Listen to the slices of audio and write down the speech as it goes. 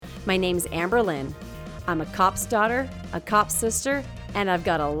My name's Amber Lynn. I'm a cop's daughter, a cop's sister, and I've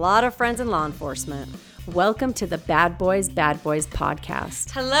got a lot of friends in law enforcement. Welcome to the Bad Boys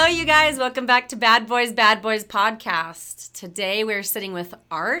podcast. Hello, you guys. Welcome back to Bad Boys podcast. Today we're sitting with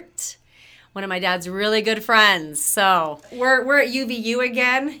Art, one of my dad's really good friends. So we're at UVU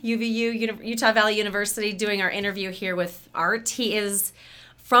again, Utah Valley University, doing our interview here with Art. He is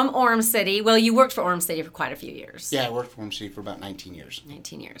from Orem City. Well, you worked for Orem City for quite a few years. Yeah, I worked for Orem City for about 19 years.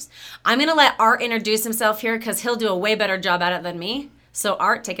 19 years. I'm going to let Art introduce himself here because he'll do a way better job at it than me. So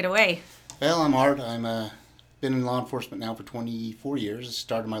Art, take it away. Well, I'm Art. I'm been in law enforcement now for 24 years. I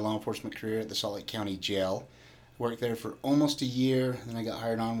started my law enforcement career at the Salt Lake County Jail. Worked there for almost a year. Then I got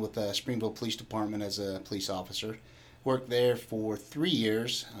hired on with the Springville Police Department as a police officer. Worked there for 3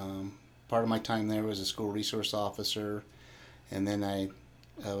 years. Part of my time there was a school resource officer. And then I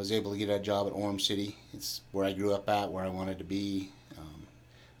was able to get a job at Orem City. It's where I grew up at, where I wanted to be.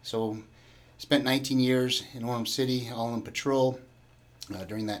 So spent 19 years in Orem City, all in patrol.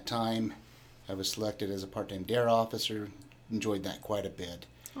 During that time, I was selected as a part-time DARE officer. Enjoyed that quite a bit.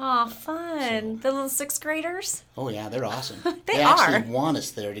 Aw, fun. The little sixth graders? Oh, yeah, they're awesome. They actually want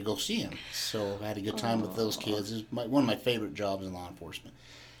us there to go see them. So I had a good time with those kids. It was one of my favorite jobs in law enforcement.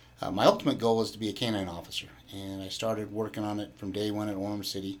 My ultimate goal was to be a canine officer, and I started working on it from day one at Orem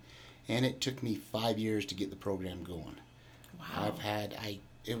City, and it took me 5 years to get the program going. Wow.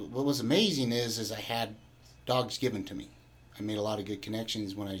 What was amazing is I had dogs given to me. I made a lot of good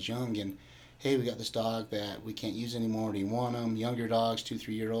connections when I was young, and hey, we got this dog that we can't use anymore. Do you want them? Younger dogs, 2-3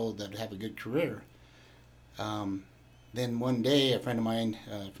 year old that have a good career. Then one day, a friend of mine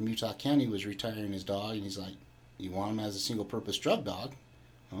from Utah County was retiring his dog, and he's like, "You want him as a single-purpose drug dog?"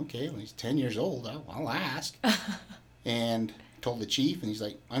 Okay, well, he's 10 years old. I'll ask. And told the chief, and he's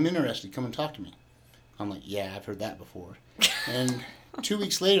like, "I'm interested. Come and talk to me." I'm like, "Yeah, I've heard that before." And 2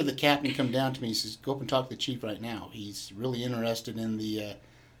 weeks later, the captain come down to me. He says, "Go up and talk to the chief right now. He's really interested in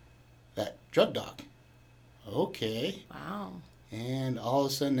that drug dog." Okay. Wow. And all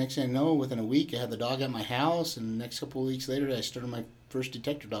of a sudden, next thing I know, within a week, I had the dog at my house. And the next couple of weeks later, I started my first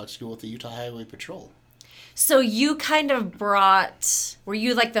detector dog school with the Utah Highway Patrol. So you kind of were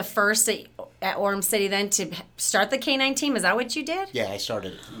you like the first at Orem City then to start the K-9 team? Is that what you did? Yeah, I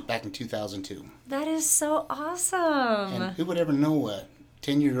started back in 2002. That is so awesome. And who would ever know a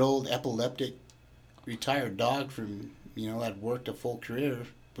 10-year-old epileptic retired dog from, that worked a full career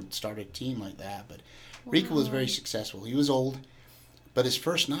would start a team like that. But Rico was very successful. He was old, but his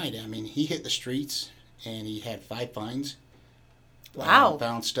first night, he hit the streets and he had 5 fines. Wow.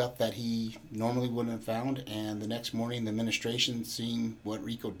 Found stuff that he normally wouldn't have found, and the next morning the administration seeing what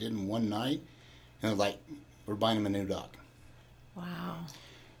Rico did in one night, and they're like, "We're buying him a new dog." Wow.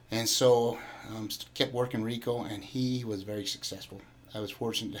 And so kept working Rico, and he was very successful. I was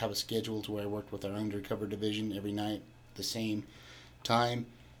fortunate to have a schedule to where I worked with our undercover division every night at the same time,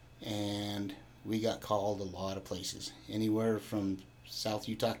 and we got called a lot of places, anywhere from South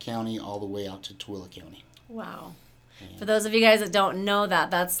Utah County all the way out to Tooele County. Wow. For those of you guys that don't know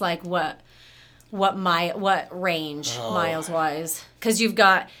that's like what range miles wise? Because you've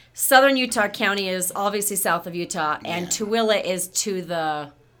got Southern Utah County is obviously south of Utah, and Tooele is to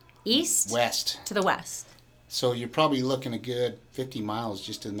the east, west, to the west. So you're probably looking a good 50 miles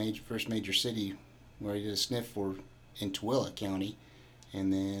just to the first major city where I did a sniff for in Tooele County,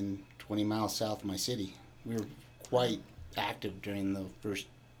 and then 20 miles south of my city. We were quite active during the first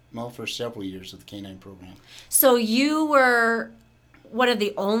several years of the K-9 program. So you were one of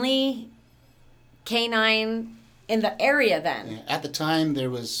the only K-9 in the area then? Yeah, at the time,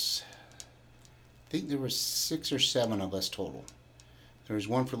 I think there were 6 or 7 of us total. There was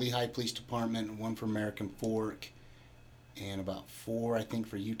one for Lehigh Police Department, one for American Fork, and about 4, I think,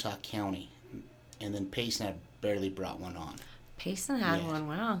 for Utah County. And then Payson had barely brought one on. Payson had one.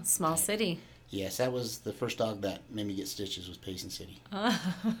 Wow. Small city. Yes, that was the first dog that made me get stitches was Payson City.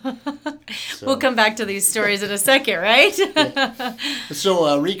 So, we'll come back to these stories in a second, right? Yeah.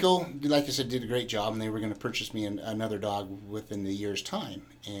 So Rico, like I said, did a great job, and they were going to purchase me another dog within the year's time.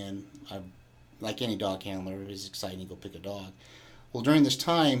 And like any dog handler, it was exciting to go pick a dog. Well, during this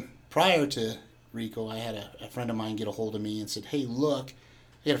time, prior to Rico, I had a friend of mine get a hold of me and said, "Hey, look,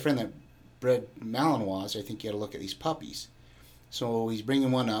 I got a friend that bred Malinois. I think you got to look at these puppies." So he's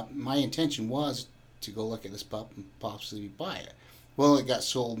bringing one up. My intention was to go look at this pup and possibly buy it. Well, it got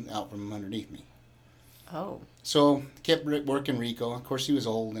sold out from underneath me. Oh. So kept working Rico. Of course, he was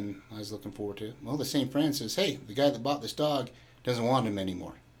old, and I was looking forward to it. Well, the same friend says, "Hey, the guy that bought this dog doesn't want him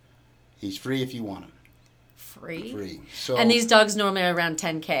anymore. He's free if you want him." Free? Free. So, and these dogs normally are around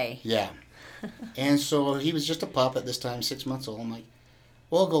 $10K. Yeah. And so he was just a pup at this time, 6 months old. I'm like,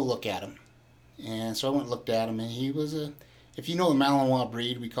 well, I'll go look at him. And so I went and looked at him, and he was if you know the Malinois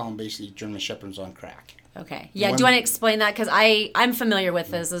breed, we call them basically German Shepherds on crack. Okay. Yeah, do you want to explain that? Because I'm familiar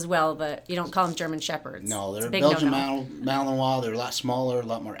with this as well, but you don't call them German Shepherds. No, they're Belgian Malinois. They're a lot smaller, a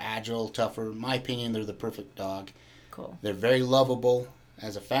lot more agile, tougher. In my opinion, they're the perfect dog. Cool. They're very lovable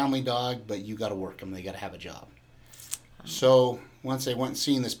as a family dog, but you got to work them. They got to have a job. So once I went and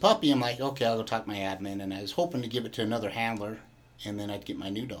seen this puppy, I'm like, okay, I'll go talk to my admin. And I was hoping to give it to another handler, and then I'd get my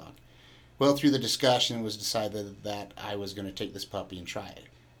new dog. Well, through the discussion, it was decided that I was going to take this puppy and try it.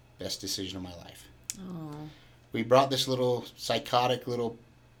 Best decision of my life. Oh. We brought this little psychotic little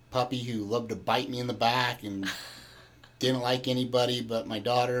puppy who loved to bite me in the back and didn't like anybody but my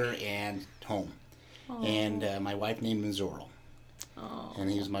daughter and home. Oh. And my wife named him Zorro. Oh. And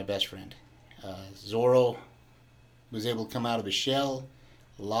he was my best friend. Zorro was able to come out of his shell,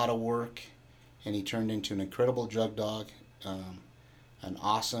 a lot of work, and he turned into an incredible drug dog, an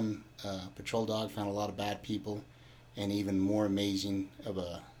awesome patrol dog, found a lot of bad people, and even more amazing of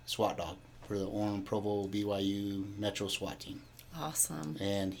a SWAT dog for the Orem, Provo, BYU Metro SWAT team. Awesome.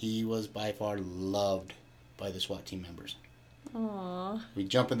 And he was by far loved by the SWAT team members. Aww. We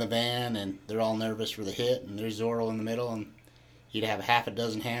jump in the van, and they're all nervous for the hit, and there's Zorro in the middle, and you'd have half a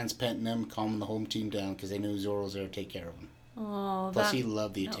dozen hands petting him, calming the home team down because they knew Zorro was there to take care of him. Oh, plus he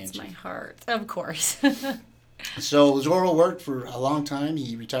loved the attention. That's my heart, of course. So Zorro worked for a long time.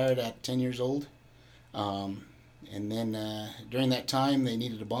 He retired at 10 years old. And then during that time, they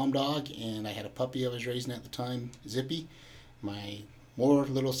needed a bomb dog, and I had a puppy I was raising at the time, Zippy, my more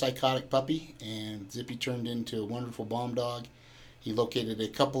little psychotic puppy, and Zippy turned into a wonderful bomb dog. He located a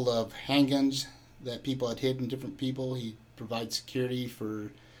couple of handguns that people had hidden, different people. He provides security for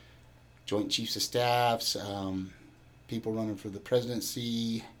Joint Chiefs of Staffs, people running for the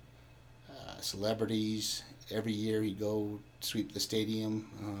presidency, celebrities. Every year he'd go sweep the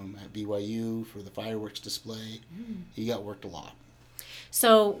stadium at BYU for the fireworks display. He got worked a lot.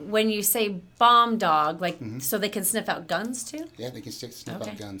 So when you say bomb dog, like, so they can sniff out guns too? Yeah, they can sniff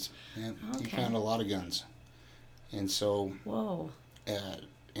out guns. Yeah, okay. He found a lot of guns. And so... Whoa.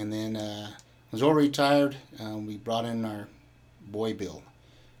 And then when Zorro retired, we brought in our boy Bill.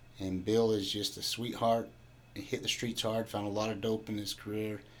 And Bill is just a sweetheart. He hit the streets hard, found a lot of dope in his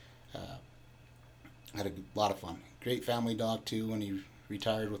career. Had a lot of fun. Great family dog too. When he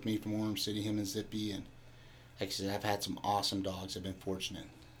retired with me from Orem City, him and Zippy, and like I said, I've had some awesome dogs. I've been fortunate.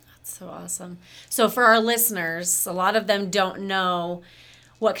 That's so awesome. So for our listeners, a lot of them don't know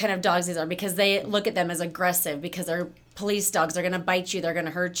what kind of dogs these are because they look at them as aggressive because they're police dogs. They're going to bite you. They're going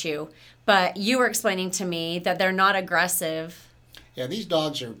to hurt you. But you were explaining to me that they're not aggressive. Yeah, these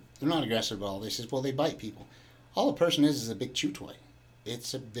dogs they're not aggressive at all. They says, well, they bite people. All a person is a big chew toy.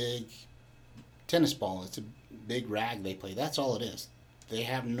 It's a big tennis ball. It's a big rag they play. That's all it is. They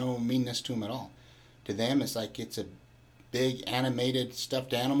have no meanness to them at all. To them, it's like it's a big animated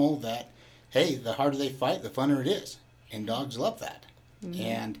stuffed animal that, hey, the harder they fight, the funner it is. And dogs love that. Mm-hmm.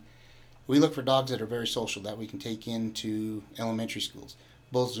 And we look for dogs that are very social that we can take into elementary schools.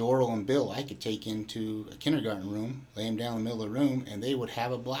 Both Zorro and Bill, I could take into a kindergarten room, lay them down in the middle of the room, and they would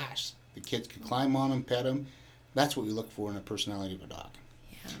have a blast. The kids could climb on them, pet them. That's what we look for in a personality of a dog.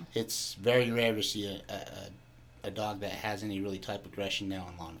 Yeah. It's very rare to see a dog that has any really type of aggression now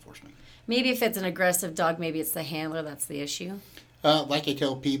in law enforcement. Maybe if it's an aggressive dog, maybe it's the handler that's the issue. Like I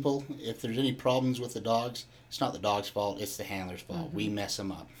tell people, if there's any problems with the dogs, it's not the dog's fault, it's the handler's fault. Mm-hmm. We mess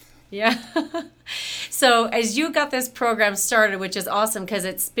them up. Yeah. So as you got this program started, which is awesome because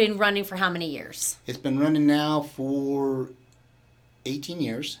it's been running for how many years? It's been running now for 18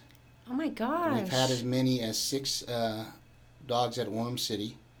 years. Oh my gosh. We've had as many as 6 dogs at Orem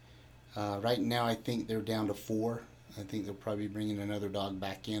City. Right now I think they're down to 4. I think they'll probably be bringing another dog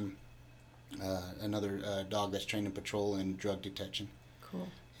back in. Another dog that's trained in patrol and drug detection. Cool.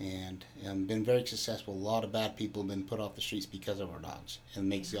 And been very successful. A lot of bad people have been put off the streets because of our dogs. And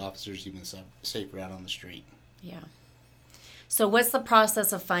makes the officers even safer out on the street. Yeah. So what's the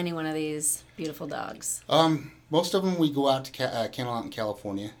process of finding one of these beautiful dogs? Most of them we go out to kennel out in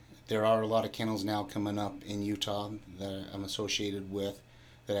California. There are a lot of kennels now coming up in Utah that I'm associated with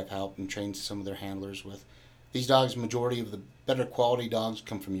that I've helped and trained some of their handlers with. These dogs, majority of the better quality dogs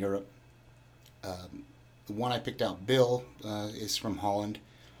come from Europe. The one I picked out, Bill, is from Holland.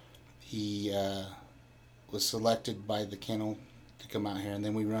 He was selected by the kennel to come out here, and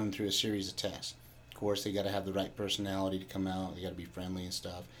then we run through a series of tests. Of course, they got to have the right personality to come out. They got to be friendly and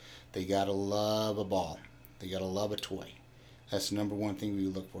stuff. They got to love a ball. They got to love a toy. That's the number one thing we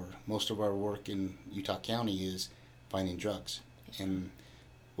look for. Most of our work in Utah County is finding drugs. And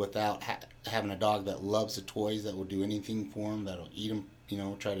without having a dog that loves the toys, that will do anything for them, that will eat them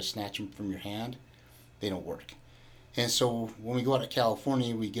try to snatch them from your hand, they don't work. And so when we go out to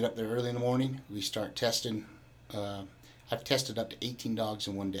California, we get up there early in the morning. We start testing. I've tested up to 18 dogs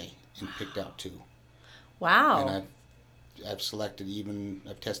in one day and picked out 2. Wow. And I've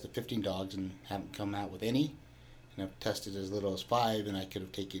tested 15 dogs and haven't come out with any. And I've tested as little as 5, and I could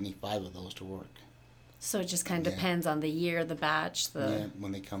have taken any 5 of those to work. So it just kind of depends on the year, the batch,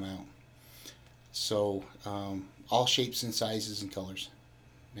 when they come out. So all shapes and sizes and colors.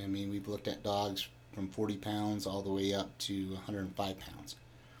 I mean, we've looked at dogs from 40 pounds all the way up to 105 pounds.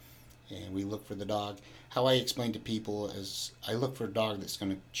 And we look for the dog. How I explain to people is I look for a dog that's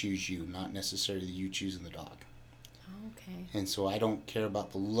going to choose you, not necessarily you choosing the dog. Okay. And so I don't care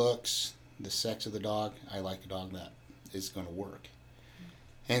about the looks, the sex of the dog. I like a dog that is going to work.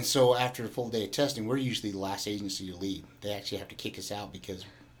 And so after a full day of testing, we're usually the last agency to leave. They actually have to kick us out because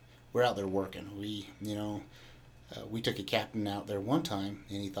we're out there working. We took a captain out there one time,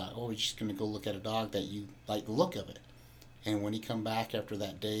 and he thought, we're just going to go look at a dog that you like the look of it. And when he come back after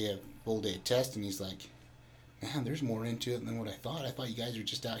that full day of testing, he's like, man, there's more into it than what I thought. I thought you guys were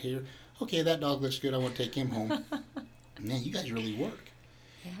just out here. Okay, that dog looks good. I want to take him home. Man, you guys really work.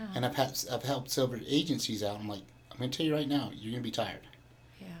 Yeah. And I've helped several agencies out. I'm like, I'm going to tell you right now, you're going to be tired.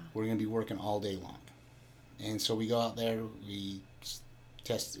 Yeah. We're going to be working all day long. And so we go out there, we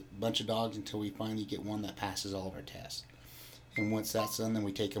test a bunch of dogs until we finally get one that passes all of our tests. And once that's done, then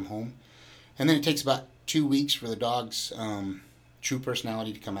we take them home. And then it takes about 2 weeks for the dog's true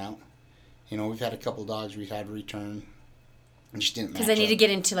personality to come out. We've had a couple dogs we've had return. And just didn't match because they need up. to get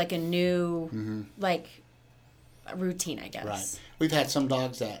into like a new a routine, I guess. Right. We've had some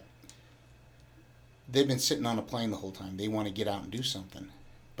dogs that they've been sitting on a plane the whole time. They want to get out and do something.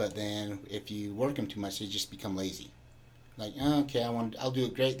 But then if you work them too much, they just become lazy. Like, okay, I'll do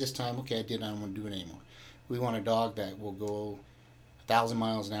it great this time. Okay, I don't want to do it anymore. We want a dog that will go 1,000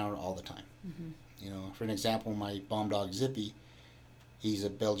 miles an hour all the time. Mm-hmm. For an example, my bomb dog Zippy, he's a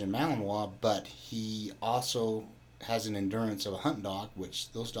Belgian Malinois, but he also has an endurance of a hunting dog,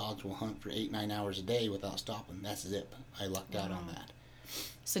 which those dogs will hunt for 8-9 hours a day without stopping. That's Zip. I lucked out on that.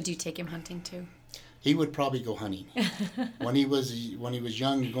 So do you take him hunting too? He would probably go hunting. When he was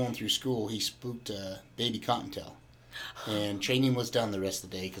young and going through school, he spooked a baby cottontail. And training was done the rest of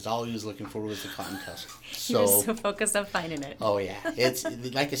the day because all he was looking for was the cottontail. He was so focused on finding it. Oh yeah, it's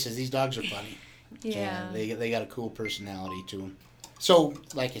like I said, these dogs are funny. Yeah, and they got a cool personality to them. So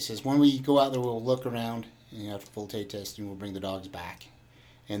like I says, when we go out there, we'll look around and after full day testing, we'll bring the dogs back,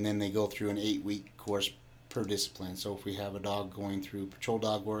 and then they go through an 8-week course per discipline. So if we have a dog going through patrol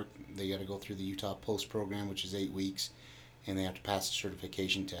dog work, they got to go through the Utah Post program, which is 8 weeks, and they have to pass the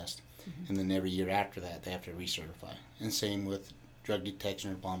certification test. Mm-hmm. And then every year after that, they have to recertify. And same with drug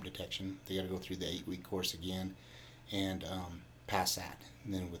detection or bomb detection. They got to go through the 8-week course again and pass that.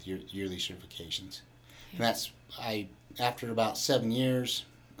 And then with yearly certifications. Yeah. And that's, after about 7 years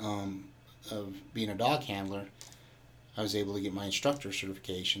of being a dog handler, I was able to get my instructor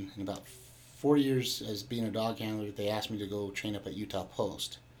certification. In about 4 years as being a dog handler, they asked me to go train up at Utah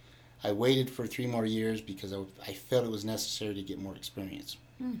Post. I waited for 3 more years because I felt it was necessary to get more experience.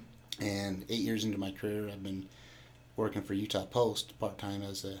 Mm. And 8 years into my career, I've been working for Utah Post part-time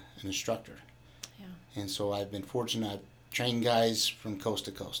as an instructor. Yeah. And so I've been fortunate. I've trained guys from coast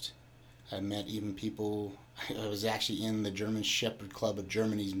to coast. I've met even people. I was actually in the German Shepherd Club of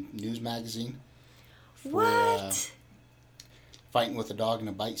Germany's news magazine. What? Fighting with a dog in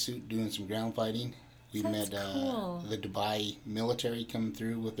a bite suit, doing some ground fighting. We That's met cool. the Dubai military come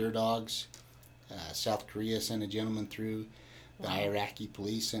through with their dogs. South Korea sent a gentleman through. The Iraqi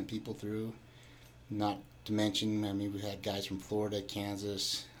police sent people through. Not to mention, we've had guys from Florida,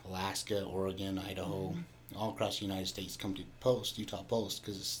 Kansas, Alaska, Oregon, Idaho, all across the United States come to Utah Post,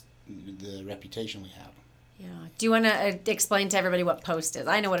 because the reputation we have. Yeah. Do you want to explain to everybody what Post is?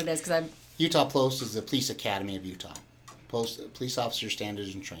 I know what it is because I'm... Utah Post is the Police Academy of Utah. Police Officer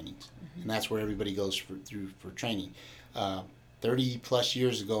Standards and Trainings. Mm-hmm. And that's where everybody goes for training. 30 plus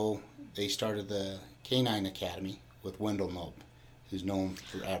years ago, they started the Canine Academy with Wendell Knope, who's known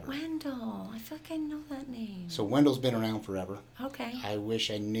forever. Wendell. I feel like I know that name. So Wendell's been around forever. Okay. I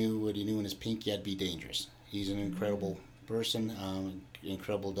wish I knew what he knew in his pinky. I'd be dangerous. He's an incredible person,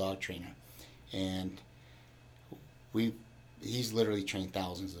 incredible dog trainer. And he's literally trained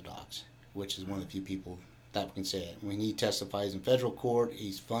thousands of dogs, which is one of the few people that can say it. When he testifies in federal court,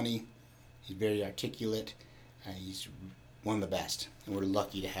 he's funny, he's very articulate, he's one of the best. And we're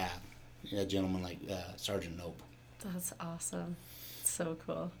lucky to have a gentleman like Sergeant Knope. That's awesome. So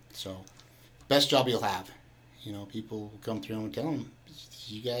cool. So, best job you'll have. People come through and tell them,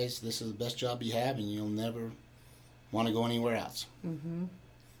 you guys, this is the best job you have, and you'll never want to go anywhere else. Mm-hmm.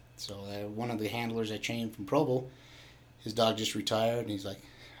 So one of the handlers I trained from Provo, his dog just retired, and he's like,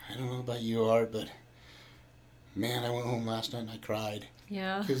 I don't know about you, Art, but man, I went home last night and I cried.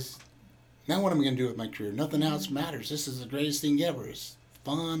 Yeah. Because now what am I going to do with my career? Nothing else matters. This is the greatest thing ever. It's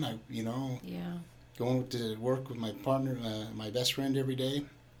fun. Yeah. Going to work with my partner, my best friend every day.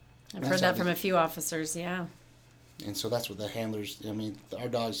 I've heard that from a few officers, yeah. And so that's what the handlers, our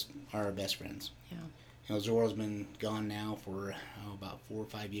dogs are our best friends. Yeah. Zorro's been gone now for about 4 or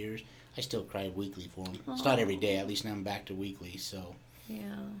 5 years. I still cry weekly for him. Aww. It's not every day. At least now I'm back to weekly. So,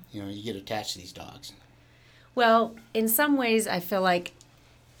 yeah. You get attached to these dogs. Well, in some ways, I feel like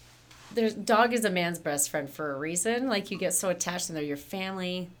dog is a man's best friend for a reason. Like, you get so attached, and they're your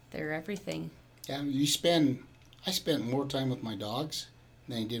family. They're everything. Yeah, I spent more time with my dogs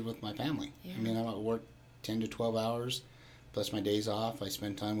than I did with my family. Yeah. I'm at work 10 to 12 hours, plus my days off. I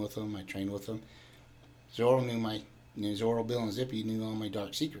spend time with them. I train with them. Zorro Zorro, Bill, and Zippy knew all my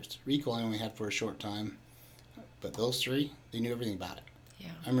dark secrets. Rico I only had for a short time, but those three, they knew everything about it.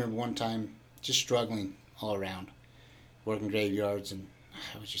 Yeah. I remember one time just struggling all around, working graveyards, and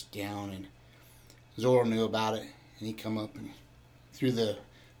I was just down, and Zorro knew about it, and he'd come up and through the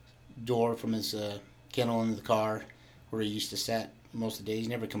door from his kennel into the car where he used to sit most of the days. He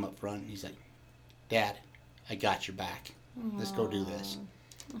never come up front, and he's like, Dad, I got your back. Let's go do this.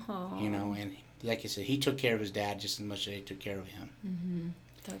 Aww. And like I said, he took care of his dad just as much as they took care of him. Mm-hmm.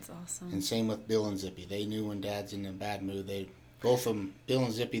 That's awesome. And same with Bill and Zippy. They knew when Dad's in a bad mood. Both of them, Bill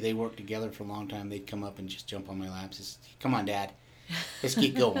and Zippy, they worked together for a long time. They'd come up and just jump on my lap and say, come on, Dad. Let's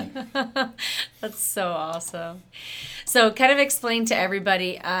keep going. That's so awesome. So kind of explain to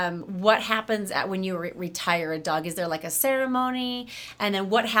everybody what happens when you retire a dog. Is there like a ceremony? And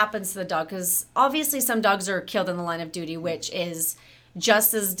then what happens to the dog? Because obviously some dogs are killed in the line of duty, which is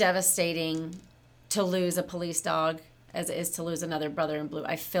just as devastating to lose a police dog as it is to lose another brother in blue.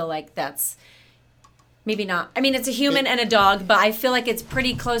 I feel like that's maybe not. I mean, it's a human and a dog, but I feel like it's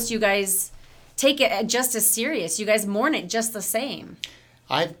pretty close. You guys take it just as serious. You guys mourn it just the same.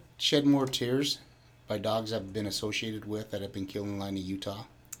 I've shed more tears by dogs I've been associated with that have been killed in the line of Utah.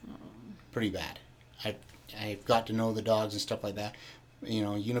 Pretty bad. I've got to know the dogs and stuff like that.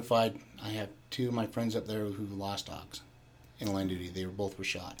 Unified, I have two of my friends up there who lost dogs in line of duty. They both were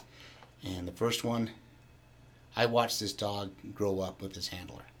shot. And the first one, I watched this dog grow up with his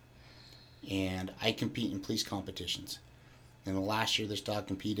handler. And I compete in police competitions. And the last year this dog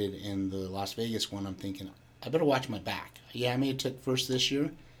competed in the Las Vegas one, I'm thinking, I better watch my back. Yeah, I may have took first this year,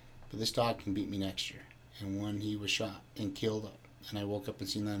 but this dog can beat me next year. And when he was shot and killed, and I woke up and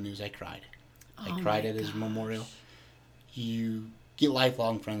seen that on the news, I cried. I cried at his memorial. You get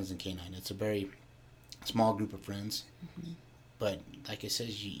lifelong friends in Canine. It's a very small group of friends. Mm-hmm. But like I said,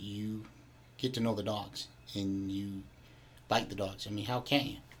 you get to know the dogs, and you like the dogs. I mean, how can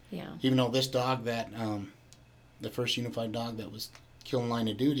you? Yeah. Even though this dog that, the first unified dog that was killed in line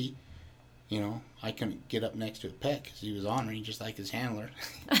of duty, I couldn't get up next to a pet because he was ornery, just like his handler.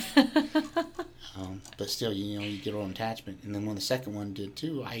 But still, you get a little attachment. And then when the second one did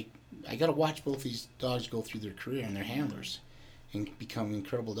too, I got to watch both these dogs go through their career and their handlers and become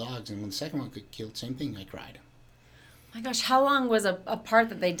incredible dogs. And when the second one got killed, same thing, I cried. My gosh, how long was apart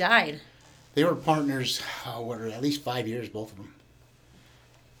that they died? They were partners, at least 5 years, both of them.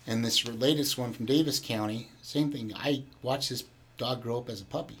 And this latest one from Davis County, same thing. I watched this dog grow up as a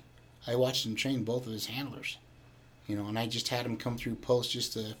puppy. I watched him train both of his handlers, and I just had him come through post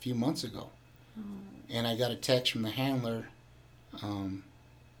just a few months ago. Oh. And I got a text from the handler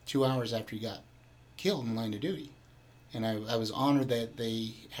 2 hours after he got killed in line of duty. And I was honored that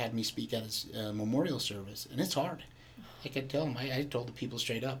they had me speak at his memorial service. And it's hard. I could tell him, I told the people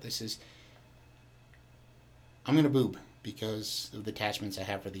straight up, this is, I'm going to boob because of the attachments I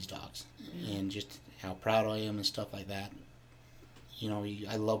have for these dogs. Yeah. And just how proud I am and stuff like that.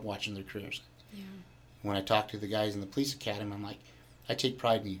 I love watching their careers. Yeah. When I talk to the guys in the police academy, I'm like, I take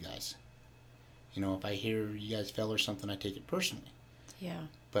pride in you guys. If I hear you guys fell or something, I take it personally. Yeah.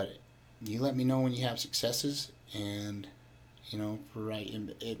 But you let me know when you have successes, and,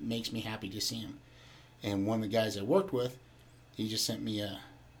 it makes me happy to see them. And one of the guys I worked with, he just sent me a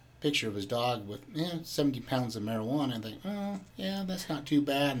picture of his dog with 70 pounds of marijuana. And I think, oh, yeah, that's not too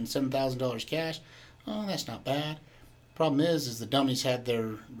bad. And $7,000 cash, oh, that's not bad. Problem is the dummies had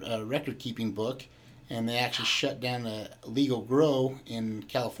their record-keeping book, and they actually shut down a legal grow in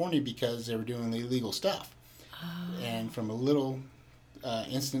California because they were doing illegal stuff. Oh. And from a little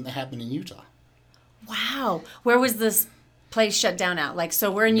incident that happened in Utah. Wow. Where was this place shut down at?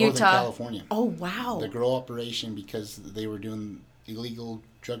 So we're in Northern Utah. California. Oh, wow. The grow operation, because they were doing illegal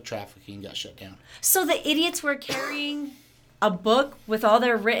drug trafficking got shut down. So the idiots were carrying a book with all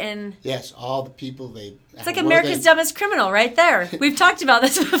their written... Yes, all the people It's like America's Dumbest Criminal right there. We've talked about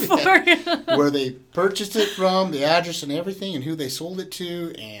this before. Where they purchased it from, the address and everything, and who they sold it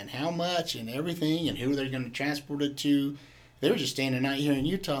to, and how much, and everything, and who they're going to transport it to. They were just standing out here in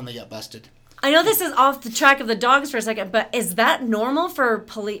Utah, and they got busted. I know this is off the track of the dogs for a second, but is that normal for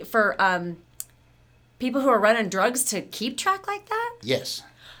people who are running drugs to keep track like that? Yes.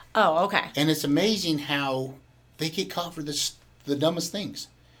 Oh, okay. And it's amazing how they get caught for the dumbest things.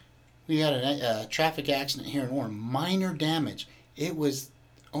 We had a traffic accident here in Orem, minor damage. It was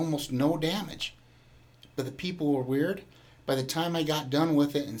almost no damage. But the people were weird. By the time I got done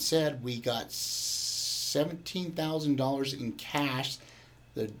with it and said we got $17,000 in cash,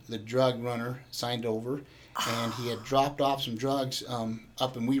 the drug runner signed over, and he had dropped off some drugs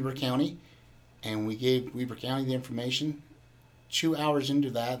up in Weber County, and we gave Weber County the information. 2 hours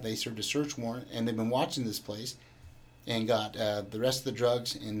into that, they served a search warrant, and they've been watching this place and got the rest of the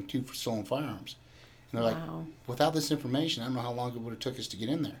drugs and 2 stolen firearms. And they're like, without this information, I don't know how long it would have took us to get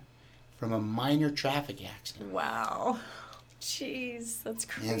in there. From a minor traffic accident. Wow. Jeez, that's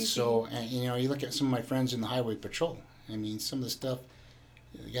crazy. And so, you look at some of my friends in the highway patrol. I mean, some of the stuff,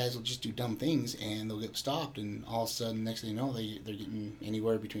 the guys will just do dumb things and they'll get stopped, and all of a sudden, next thing you know, they're getting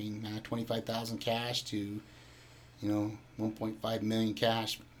anywhere between $25,000 cash to, $1.5 million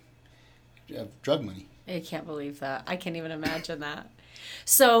cash of drug money. I can't believe that. I can't even imagine that.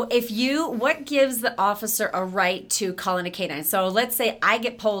 So what gives the officer a right to call in a canine? So let's say I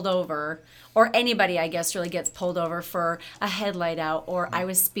get pulled over, or anybody, I guess, really gets pulled over for a headlight out, or I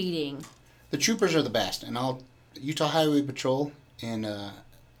was speeding. The troopers are the best, and Utah Highway Patrol and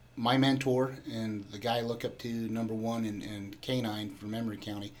my mentor and the guy I look up to, number one in canine from Emory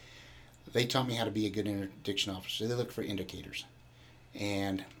County, they taught me how to be a good interdiction officer. They look for indicators.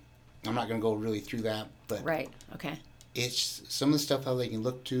 And I'm not going to go really through that, but right, okay. It's some of the stuff how they can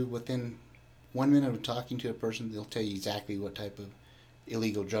look to within 1 minute of talking to a person, they'll tell you exactly what type of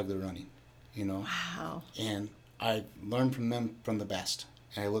illegal drug they're running, Wow. And I learned from them from the best.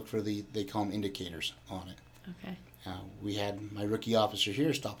 And I look for they call them indicators on it. Okay. We had my rookie officer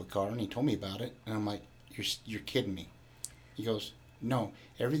here stop a car, and he told me about it, and I'm like, you're kidding me. He goes, no,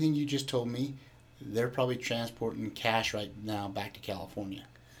 everything you just told me, they're probably transporting cash right now back to California.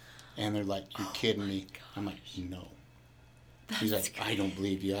 And they're like, you're kidding me. I'm like, no. He's like, I don't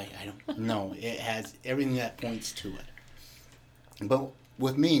believe you. I don't. No, it has everything that points to it. But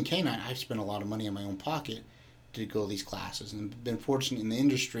with me and Canine, I've spent a lot of money in my own pocket to go to these classes, and been fortunate in the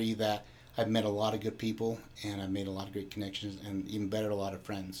industry that I've met a lot of good people, and I've made a lot of great connections, and even better, a lot of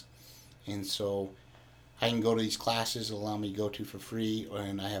friends. And so I can go to these classes that allow me to go to for free,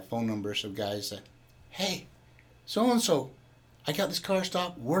 and I have phone numbers of guys that, hey, so-and-so, I got this car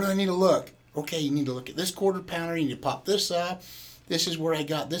stopped. Where do I need to look? Okay, you need to look at this quarter pounder. You need to pop this up. This is where I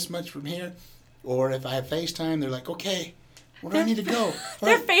got this much from here. Or if I have FaceTime, they're like, okay, where do I need to go?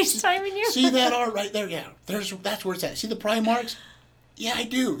 They're FaceTiming you? See that art right there? Yeah, that's where it's at. See the pry marks? Yeah, I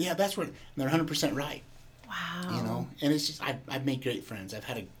do. Yeah, that's where. And they're 100% right. Wow. And it's just, I've made great friends. I've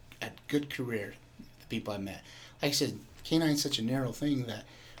had a good career, the people I've met. Like I said, canine's such a narrow thing that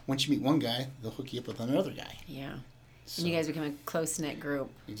once you meet one guy, they'll hook you up with another guy. Yeah. So, and you guys become a close-knit group.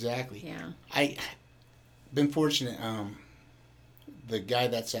 Exactly. Yeah. I've been fortunate. The guy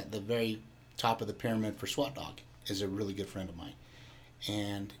that's at the very top of the pyramid for SWAT Dog is a really good friend of mine.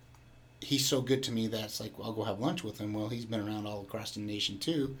 And he's so good to me that it's like, well, I'll go have lunch with him. Well, he's been around all across the nation,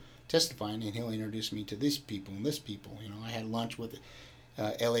 too, testifying, and he'll introduce me to these people and this people. I had lunch with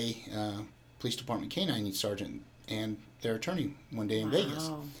L.A. Police Department Canine Sergeant and their attorney one day in Vegas.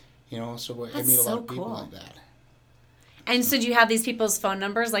 So I meet a lot of people like that. And so do you have these people's phone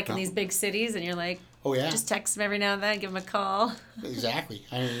numbers, like in these big cities, and you're like, oh, yeah, just text them every now and then, give them a call? Exactly.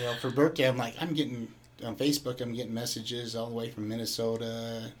 For birthday, I'm getting, on Facebook, I'm getting messages all the way from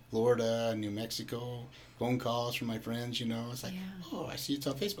Minnesota, Florida, New Mexico, phone calls from my friends, It's like, oh, I see it's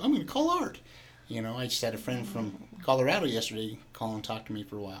on Facebook. I'm going to call Art. I just had a friend from Colorado yesterday call and talk to me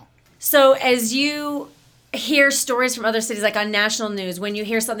for a while. So as you hear stories from other cities, like on national news, when you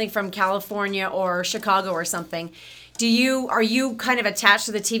hear something from California or Chicago or something, are you kind of attached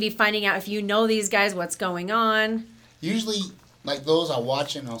to the TV, finding out if you know these guys, what's going on? Usually, like those, I'll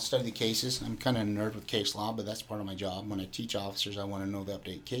watch it and I'll study the cases. I'm kind of a nerd with case law, but that's part of my job. When I teach officers, I want to know the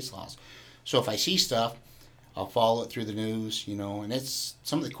updated case laws. So if I see stuff, I'll follow it through the news, and it's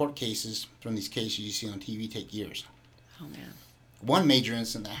some of the court cases from these cases you see on TV take years. Oh, man. One major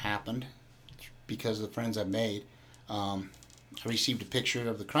incident that happened, because of the friends I've made, I received a picture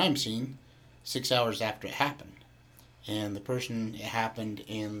of the crime scene 6 hours after it happened. And the person it happened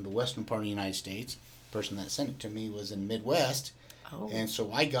in the western part of the United States. The person that sent it to me was in Midwest. Oh. And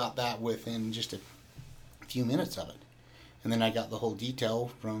so I got that within just a few minutes of it. And then I got the whole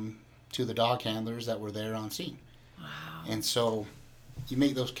detail from 2 of the dog handlers that were there on scene. Wow. And so you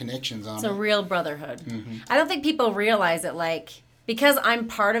make those connections on It's a real brotherhood. Mm-hmm. I don't think people realize it, like, because I'm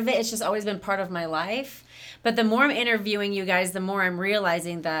part of it, it's just always been part of my life. But the more I'm interviewing you guys, the more I'm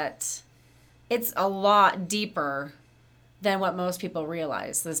realizing that it's a lot deeper than what most people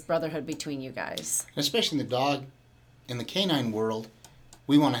realize, this brotherhood between you guys. Especially in the dog, in the canine world,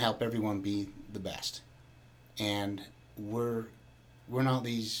 we want to help everyone be the best. And we're not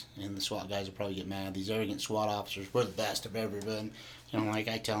these, and the SWAT guys will probably get mad, these arrogant SWAT officers, we're the best of everyone. You know, like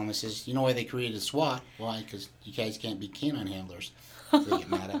I tell them, I says, you know why they created SWAT? Why? Because you guys can't be canine handlers. They get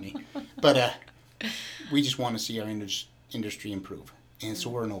mad at me. But we just want to see our industry improve. And so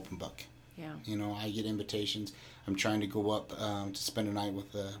we're an open book. Yeah. You know, I get invitations. I'm trying to go up to spend a night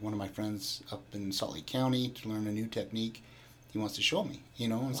with one of my friends up in Salt Lake County to learn a new technique. He wants to show me, you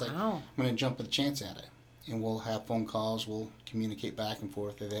know. And it's like, I'm going to jump with a chance at it. And we'll have phone calls. We'll communicate back and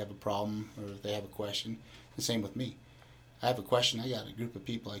forth if they have a problem or if they have a question. The same with me. I have a question. I got a group of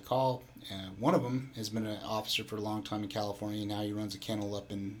people I call. One of them has been an officer for a long time in California. Now he runs a kennel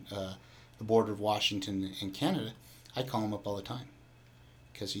up in the border of Washington and Canada. I call him up all the time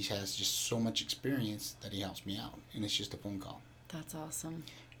because he has just so much experience that he helps me out. And it's just a phone call. That's awesome.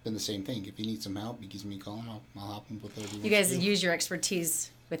 Been the same thing. If he needs some help, he gives me a call and I'll help him with whatever he wants You guys to do. use your expertise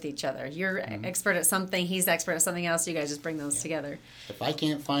with each other. You're expert at something, he's expert at something else. You guys just bring those together. If I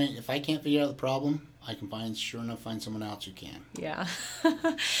can't figure out the problem, I can find someone else who can. Yeah.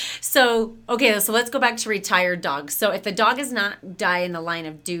 So let's go back to retired dogs. So if the dog does not die in the line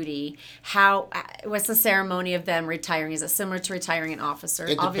of duty, what's the ceremony of them retiring? Is it similar to retiring an officer?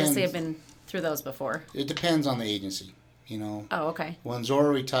 It Obviously, depends. I've been through those before. It depends on the agency, you know. Oh, okay. When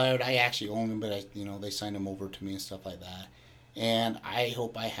Zorro retired, I actually owned him, but they signed him over to me and stuff like that. And I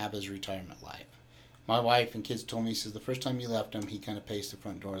hope I have his retirement life. My wife and kids told me, says the first time you left him, he kind of paced the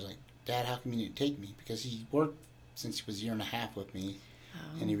front door. I was like, Dad, how come you didn't take me? Because he worked since he was a year and a half with me,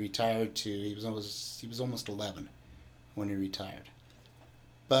 and he retired he was almost 11 when he retired.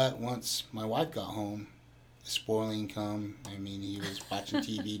 But once my wife got home, the spoiling come. I mean, he was watching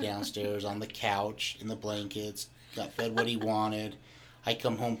TV downstairs on the couch in the blankets, got fed what he wanted. I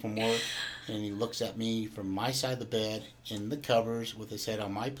come home from work, and he looks at me from my side of the bed in the covers with his head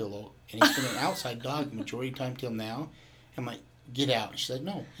on my pillow, and he's been an outside dog the majority of the time till now. I'm like, get out. And she's like,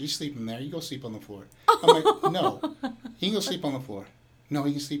 no, he's sleeping there. You go sleep on the floor. I'm like, no, he can go sleep on the floor. No,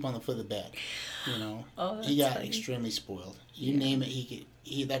 he can sleep on the foot of the bed. You know, he got funny. extremely spoiled. You name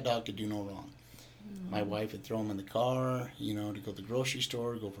it, that dog could do no wrong. My wife would throw him in the car, you know, to go to the grocery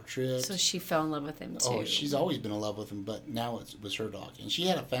store, go for trips. So she fell in love with him too. Oh, she's always been in love with him, but now it was her dog. And she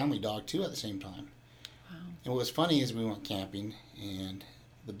had a family dog too at the same time. Wow. And what was funny is we went camping, and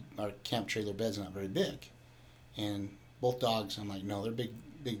our camp trailer bed's not very big. And both dogs, I'm like, no, they're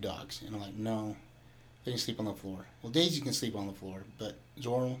big dogs. And I'm like, no, they can sleep on the floor. Well, Daisy can sleep on the floor, but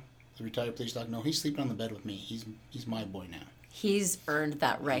Zorro, the retired police dog, no, he's sleeping on the bed with me. He's my boy now. He's earned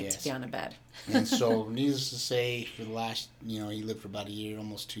that right Yes. to be on a bed. And so, needless to say, for the last, he lived for about a year,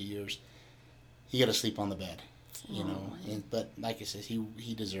 almost 2 years. He got to sleep on the bed, know. But like I said,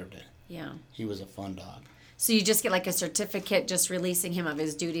 he deserved it. Yeah. He was a fun dog. So you just get like a certificate just releasing him of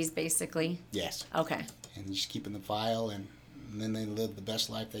his duties, basically? Yes. Okay. And just keep in the file, and then they live the best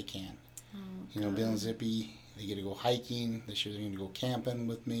life they can. Bill and Zippy, they get to go hiking. This year they're going to go camping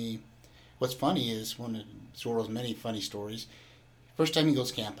with me. What's funny is one of Zorro's many funny stories. First time he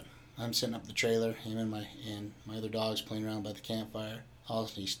goes camping, I'm sitting up the trailer, him and my other dogs playing around by the campfire. All of a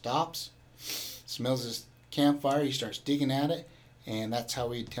sudden he stops, smells this campfire, he starts digging at it, and that's how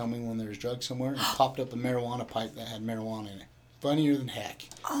he'd tell me when there was drugs somewhere, and popped up a marijuana pipe that had marijuana in it. Funnier than heck.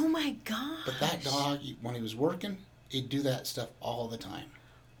 Oh my God. But that dog, when he was working, he'd do that stuff all the time.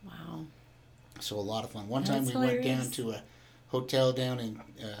 Wow. So a lot of fun. One time That's we went hilarious. down to a hotel down in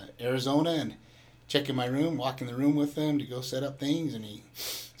Arizona and check in my room, walk in the room with him to go set up things, and he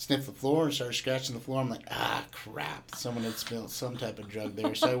sniffed the floor and started scratching the floor. I'm like, crap, someone had spilled some type of drug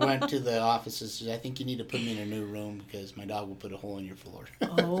there. So I went to the office and said, I think you need to put me in a new room because my dog will put a hole in your floor.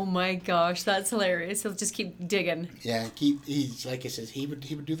 Oh my gosh, that's hilarious. He'll just keep digging. Yeah, he's like I said, he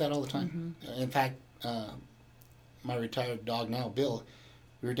would do that all the time. In fact, my retired dog now, Bill,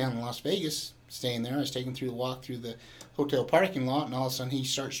 we were down in Las Vegas staying there. I was taking him through the walk through the hotel parking lot, and all of a sudden he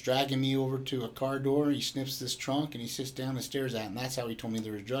starts dragging me over to a car door. He sniffs this trunk, and he sits down and stares at it, and that's how he told me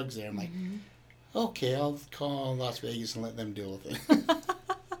there was drugs there. I'm like, okay, I'll call Las Vegas and let them deal with it.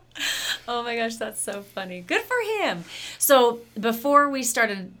 Oh my gosh, that's so funny. Good for him. So before we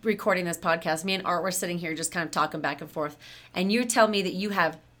started recording this podcast, me and Art were sitting here just kind of talking back and forth. And you tell me that you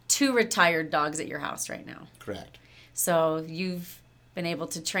have 2 retired dogs at your house right now. Correct. So you've been able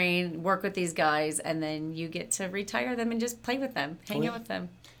to train, work with these guys, and then you get to retire them and just play with them, hang out with them.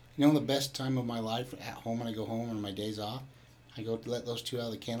 You know, the best time of my life at home when I go home on my days off, I go to let those 2 out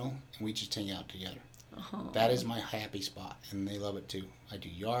of the kennel, and we just hang out together. Oh. That is my happy spot, and they love it too. I do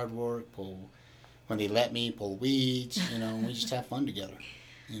yard work, when they let me, pull weeds, you know, and we just have fun together.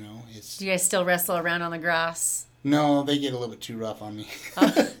 You know, it's. Do you guys still wrestle around on the grass? No, they get a little bit too rough on me.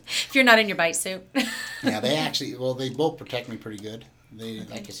 If you're not in your bite suit. Yeah, they both protect me pretty good.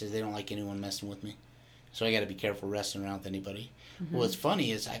 Like I said, they don't like anyone messing with me. So I got to be careful wrestling around with anybody. Mm-hmm. What's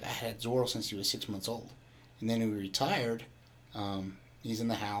funny is I've had Zorro since he was 6 months old. And then when we retired, he's in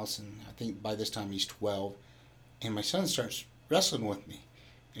the house, and I think by this time he's 12. And my son starts wrestling with me.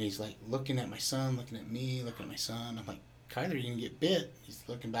 And he's like looking at my son, looking at me, looking at my son. I'm like, Kyler, you're going to get bit. He's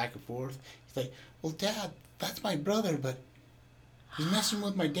looking back and forth. He's like, well, Dad, that's my brother, but he's messing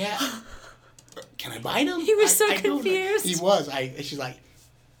with my dad. Can I bite him? He was so confused. He was. She's like,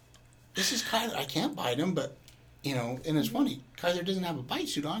 this is Kyler. I can't bite him, but, you know, and it's funny. Kyler doesn't have a bite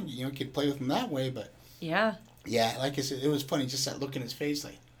suit on. You know, could play with him that way, but. Yeah. Yeah, like I said, it was funny. Just that look in his face,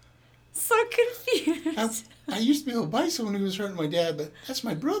 like. So confused. I used to be able to bite someone who was hurting my dad, but that's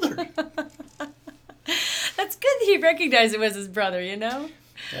my brother. That's good that he recognized it was his brother, you know?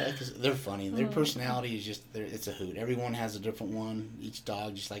 Yeah, because they're funny. Their personality is just, it's a hoot. Everyone has a different one. Each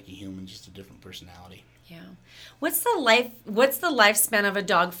dog, just like a human, just a different personality. Yeah. What's the lifespan of a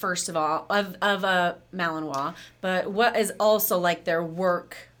dog, first of all, of a Malinois, but what is also like their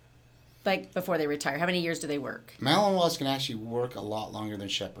work, like before they retire? How many years do they work? Malinois can actually work a lot longer than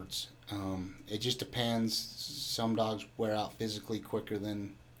Shepherds. It just depends. Some dogs wear out physically quicker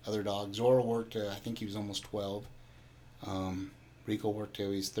than other dogs. Zorro worked, I think he was almost 12. Rico worked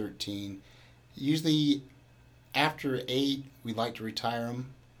till he was 13. Usually after 8, we like to retire them,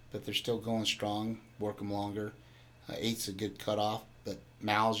 but they're still going strong, work them longer. 8's a good cutoff, but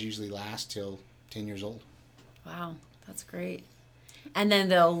Mals usually last till 10 years old. Wow, that's great. And then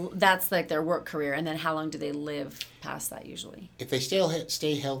that's like their work career, and then how long do they live past that usually? If they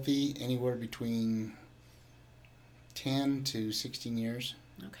stay healthy, anywhere between 10 to 16 years.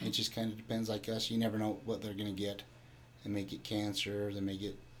 Okay. It just kind of depends, like us. You never know what they're going to get. They may get cancer. They may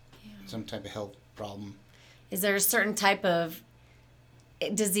get some type of health problem. Is there a certain type of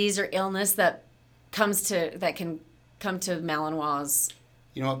disease or illness that can come to Malinois?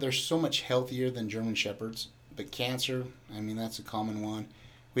 You know, they're so much healthier than German Shepherds. But cancer, I mean, that's a common one.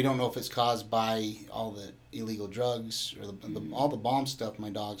 We don't know if it's caused by all the illegal drugs or all the bomb stuff my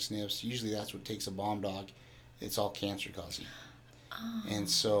dog sniffs. Usually that's what takes a bomb dog. It's all cancer causing. Oh. And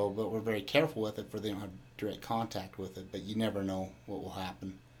so, but we're very careful with it for they don't have direct contact with it, but you never know what will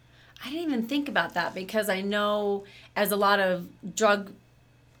happen. I didn't even think about that because I know as a lot of drug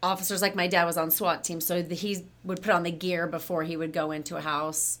officers, like my dad was on SWAT team, so he would put on the gear before he would go into a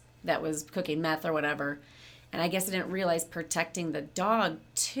house that was cooking meth or whatever. And I guess I didn't realize protecting the dog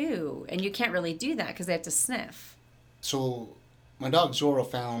too. And you can't really do that because they have to sniff. So my dog Zorro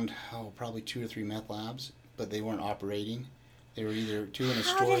found probably 2 or 3 meth labs, but they weren't operating. They were either 2 in a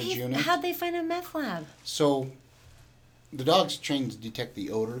storage unit. How'd they find a meth lab? So the dog's trained to detect the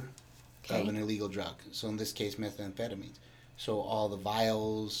odor of an illegal drug. So in this case, methamphetamines. So all the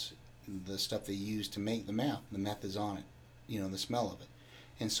vials, the stuff they use to make the meth is on it. You know, the smell of it.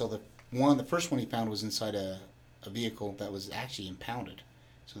 And so the first one he found was inside a vehicle that was actually impounded.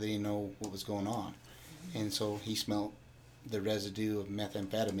 So they didn't know what was going on. Mm-hmm. And so he smelled the residue of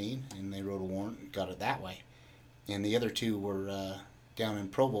methamphetamine, and they wrote a warrant and got it that way. And the other 2 were down in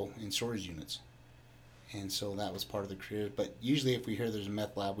Provo in storage units. And so that was part of the career. But usually if we hear there's a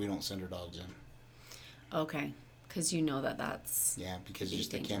meth lab, we don't send our dogs in. Okay. Because you know that's... Yeah, because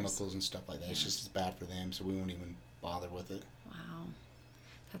just dangerous. The chemicals and stuff like that. Yeah. It's just as bad for them, so we won't even bother with it. Wow.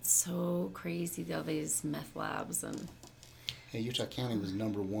 That's so crazy, though, these meth labs. And Utah County was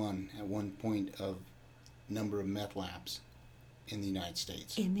number 1 at one point of number of meth labs in the United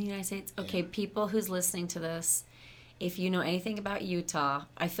States. In the United States? Okay, yeah. People who's listening to this, if you know anything about Utah,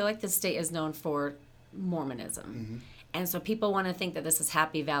 I feel like the state is known for Mormonism. Mm-hmm. And so people want to think that this is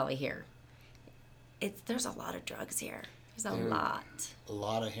Happy Valley here. There's a lot of drugs here. There's a lot. A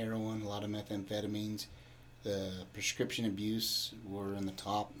lot of heroin, a lot of methamphetamines. The prescription abuse were in the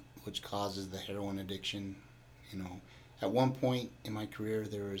top, which causes the heroin addiction. You know, at one point in my career,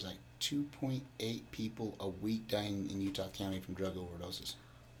 there was like 2.8 people a week dying in Utah County from drug overdoses.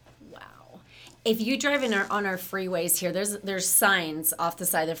 Wow. If you drive on our freeways here, there's signs off the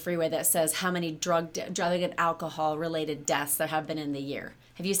side of the freeway that says how many drug and alcohol related deaths there have been in the year.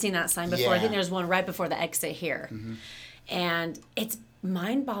 Have you seen that sign before? Yeah. I think there's one right before the exit here. Mm-hmm. And it's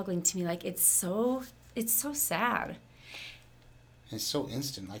mind-boggling to me. Like, it's so sad. It's so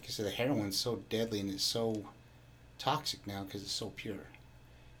instant. Like I said, the heroin's so deadly and it's so toxic now because it's so pure.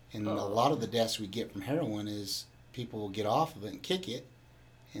 And a lot of the deaths we get from heroin is people will get off of it and kick it,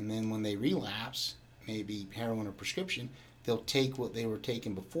 and then when they relapse, maybe heroin or prescription, they'll take what they were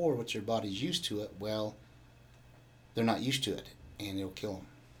taking before, which their body's used to it. Well, they're not used to it, and it'll kill them.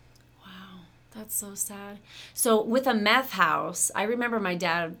 Wow, that's so sad. So with a meth house, I remember my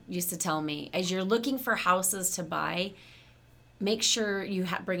dad used to tell me, as you're looking for houses to buy, make sure you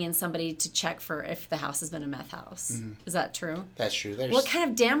bring in somebody to check for if the house has been a meth house. Mm-hmm. Is that true? That's true. What kind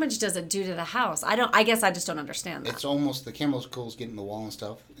of damage does it do to the house? I guess I just don't understand that. It's almost the chemicals get in the wall and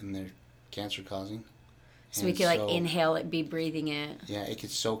stuff, and they're cancer causing. So we could inhale it, be breathing it. Yeah, it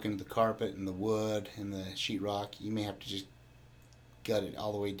could soak into the carpet and the wood and the sheetrock. You may have to just gut it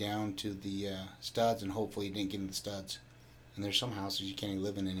all the way down to the studs, and hopefully it didn't get in the studs. And there's some houses you can't even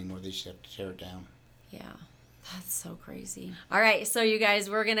live in anymore. They just have to tear it down. Yeah. That's so crazy. All right, so you guys,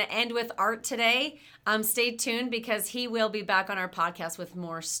 we're going to end with Art today. Stay tuned because he will be back on our podcast with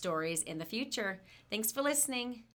more stories in the future. Thanks for listening.